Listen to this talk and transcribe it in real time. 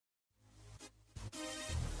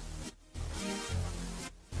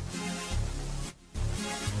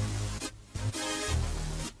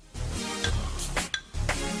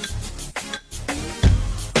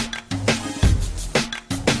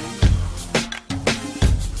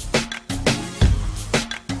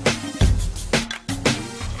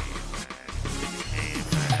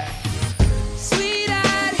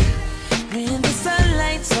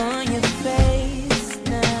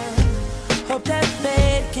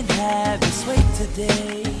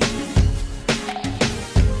day.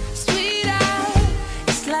 Sweetheart,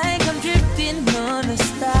 it's like I'm drifting on a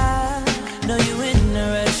star. Know you in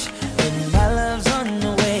a rush, and my love's on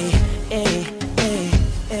the way. Hey, hey,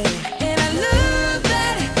 hey. And I love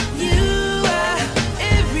that you are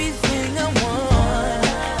everything I want.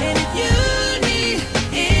 And if you need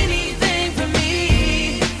anything from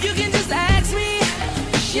me, you can just ask me.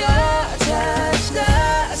 Your touch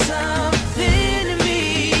does something to me,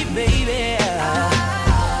 baby.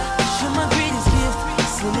 You're my greatest gift,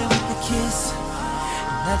 seal it with a kiss.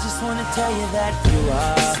 And I just wanna tell you that you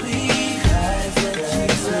are sweet as that you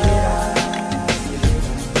are.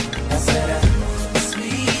 I said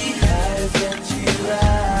sweet as that you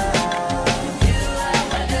are. You are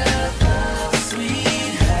wonderful,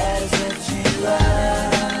 sweet as that you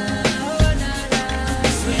are.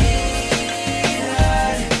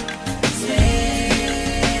 Sweetheart,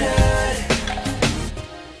 sweetheart.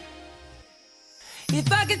 If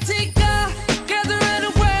I could take a girls around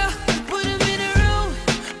the world, put them in a room,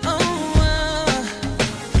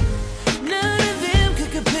 none of them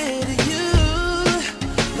could compare to you.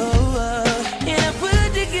 And I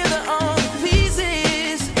put together all the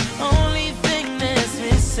pieces, only thing that's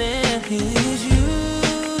missing is you,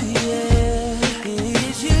 yeah,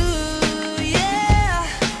 is you, yeah.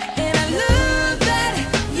 And I love that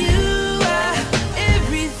you are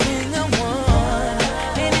everything I want.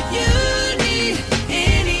 And if you need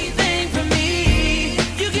anything from me,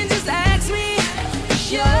 you can just ask me.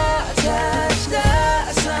 Your touch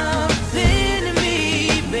does something to me,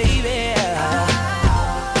 baby.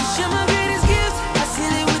 You're my greatest gift, I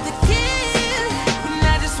seal it with a kiss. And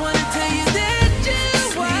I just wanna tell you that you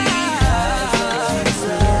are.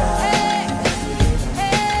 Hey,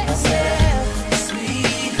 hey,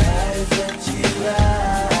 sweet as that you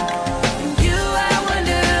are. You are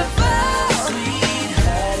wonderful, sweet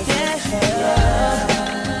as that you are.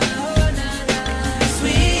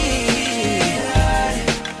 Sweetheart,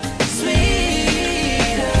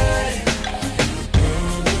 sweetheart.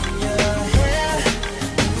 And in your hair,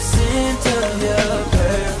 the scent of your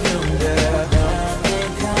perfume, girl.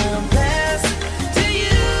 Nothing compares to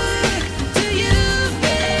you,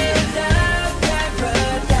 babe. Love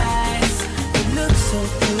paradise. It looks so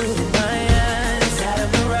good in my eyes. Got a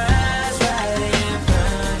mirage right in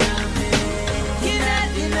front of me.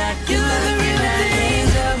 You're not